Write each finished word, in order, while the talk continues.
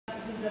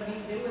businesses, I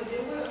mean, they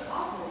were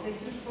awful. They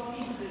just brought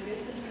me to the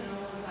business and I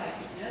was like,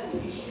 no,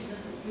 you shouldn't,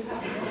 you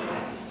have no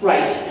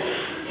right. Right.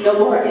 No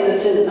more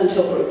innocent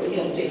until proven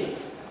guilty.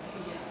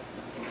 Yeah.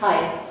 Hi.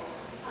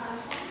 I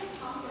found the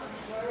conference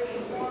very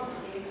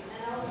informative,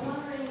 and I was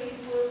wondering if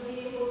we'll be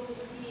able to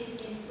see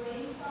it in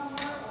print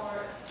somewhere or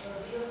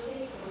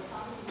videotape or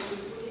something. Will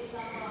you put it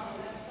somewhere on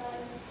the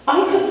website? I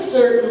could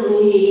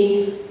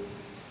certainly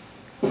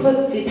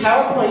put the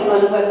PowerPoint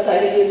on the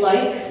website if you'd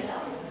like.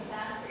 That would be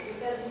fantastic,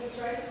 because we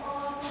try to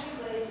follow up with it,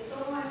 but it's so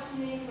much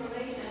new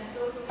information,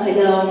 so I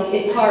know,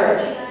 it's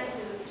hard.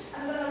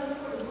 I'm going to look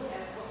for the book,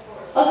 of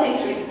course. Oh, thank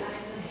you.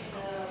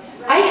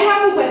 I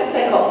have a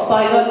website called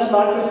Spying on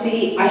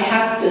Democracy. I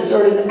have to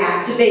sort of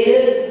activate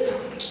it.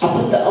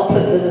 I'll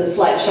put the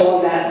slideshow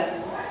on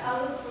that.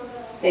 I'll look for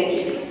that. Thank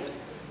you.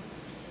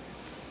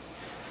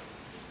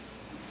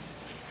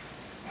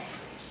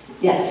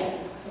 Yes.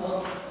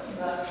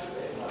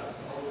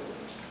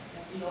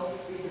 You know,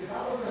 if the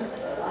government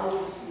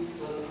allows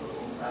people to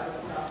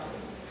private company,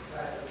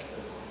 private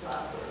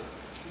contractor,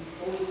 to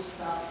hold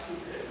top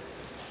secret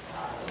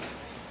files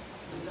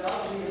without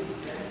really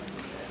preventing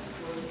them.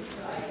 Because this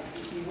guy,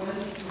 if he went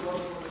to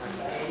work for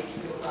CIA to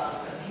go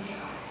out and he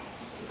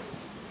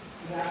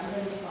had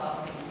many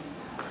problems,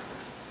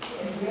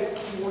 and yet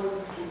he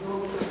worked to go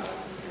to top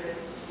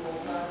secrets to a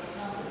private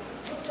company.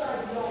 What's that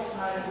no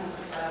time with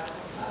private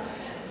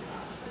company?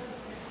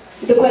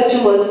 The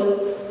question was,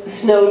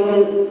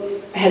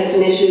 Snowden had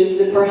some issues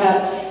that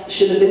perhaps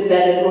should have been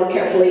vetted more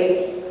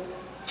carefully.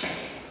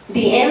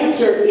 The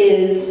answer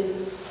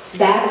is,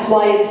 that's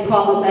why it's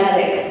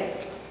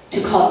problematic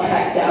to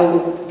contract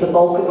out the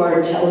bulk of our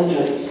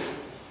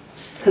intelligence.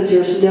 Because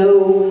there's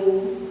no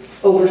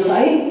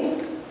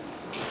oversight,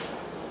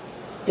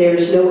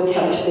 there's no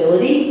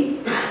accountability,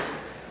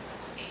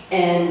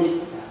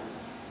 and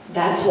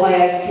that's why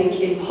I think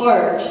in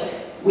part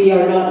we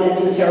are not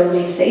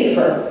necessarily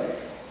safer,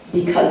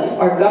 because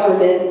our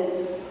government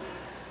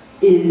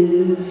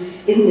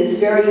is in this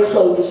very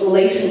close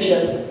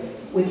relationship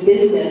with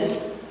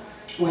business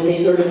where they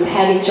sort of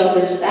pat each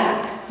other's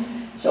back.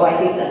 So I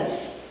think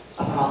that's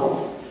a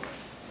problem.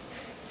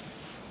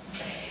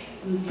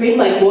 I'm afraid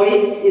my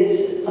voice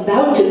is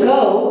about to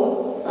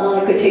go.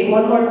 I could take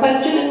one more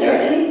question if there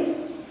are any.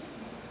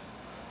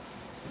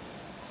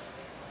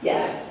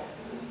 Yes?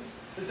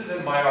 This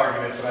isn't my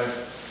argument, but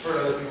I've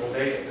heard other people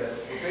make it,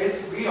 that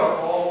basically we are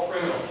all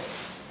criminals.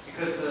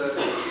 Because the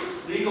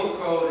legal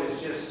code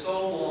is just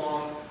so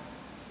long,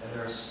 and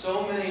there are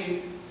so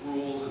many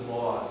rules and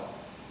laws.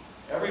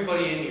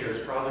 Everybody in here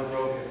has probably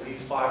broken at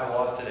least 5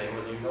 laws today,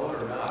 whether you know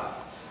it or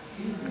not.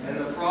 And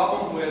the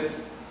problem with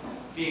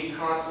being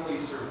constantly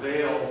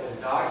surveilled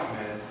and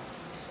documented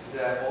is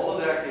that all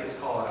of that gets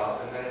caught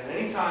up, and then at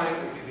any time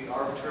it can be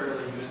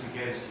arbitrarily used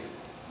against you.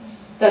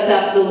 That's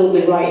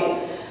absolutely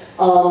right.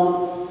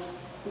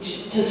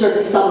 To sort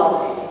of sum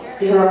up,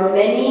 there are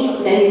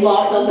many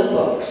laws on the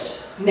books.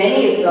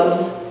 Many of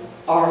them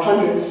are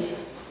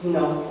hundreds,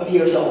 of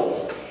years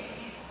old.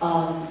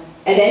 At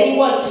any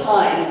one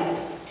time,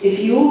 if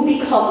you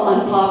become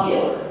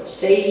unpopular,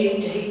 say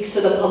you take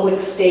to the public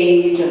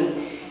stage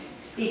and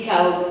speak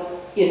out,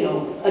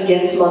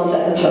 against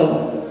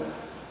Monsanto,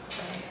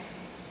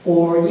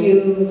 or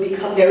you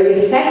become very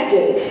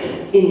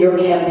effective in your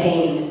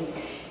campaign,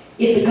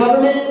 if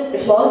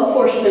law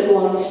enforcement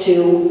wants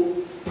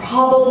to,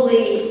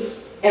 probably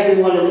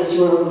everyone in this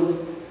room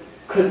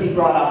could be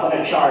brought up on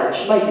a charge.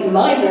 It might be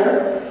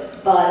minor,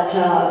 but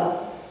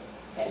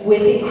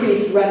with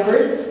increased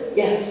records,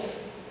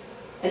 yes.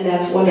 And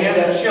that's one of the... It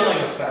has a chilling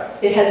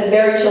effect. It has a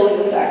very chilling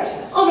effect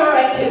on our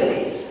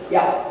activities,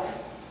 yeah.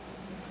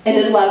 And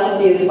it allows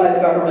abuse by the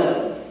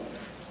government.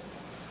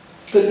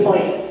 Good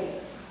point.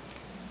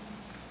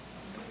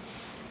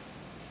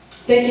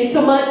 Thank you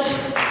so much.